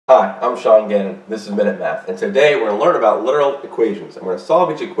Hi, I'm Sean Gannon. This is Minute Math, and today we're going to learn about literal equations. I'm going to solve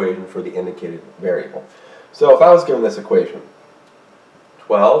each equation for the indicated variable. So if I was given this equation,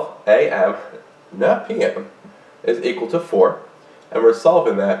 12 a.m., not p.m., is equal to 4, and we're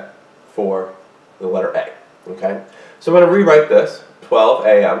solving that for the letter A. Okay? So I'm going to rewrite this, 12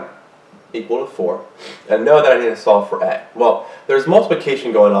 a.m. equal to 4, and know that I need to solve for A. Well, there's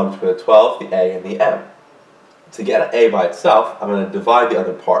multiplication going on between the 12, the A, and the M. To get an A by itself, I'm going to divide the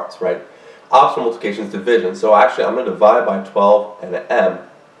other parts, right? Optional multiplication is division, so actually I'm going to divide by 12 and an M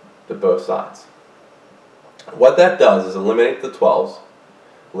to both sides. What that does is eliminate the 12s,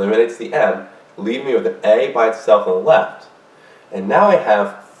 eliminates the M, leave me with an A by itself on the left, and now I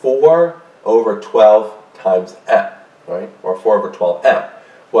have 4 over 12 times M, right? Or 4 over 12M.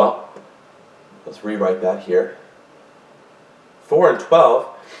 Well, let's rewrite that here. 4 and 12,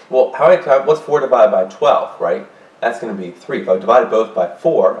 well, what's 4 divided by 12, right? That's going to be 3. If I divide both by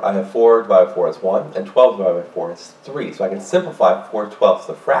 4, I have 4 divided by 4 is 1, and 12 divided by 4 is 3. So I can simplify 4/12,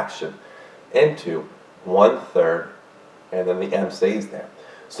 the fraction, into 1/3, and then the M stays there.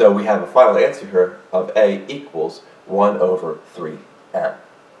 So we have a final answer here of A equals 1 over 3M.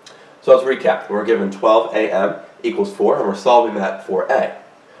 So let's recap. We're given 12am equals 4, and we're solving that for A.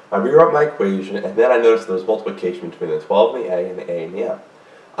 I rewrote my equation, and then I noticed there was multiplication between the 12 and the A and the M.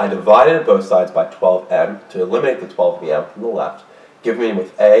 I divided both sides by 12m to eliminate the 12 and the m from the left, giving me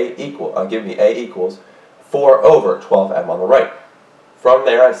A equals 4 over 12m on the right. From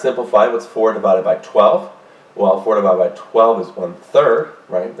there, I simplified what's 4 divided by 12. Well, 4 divided by 12 is 1/3,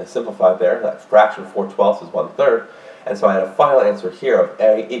 right? I simplified there. That fraction of 4/12 is 1/3. And so I had a final answer here of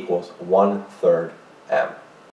A equals 1/3m.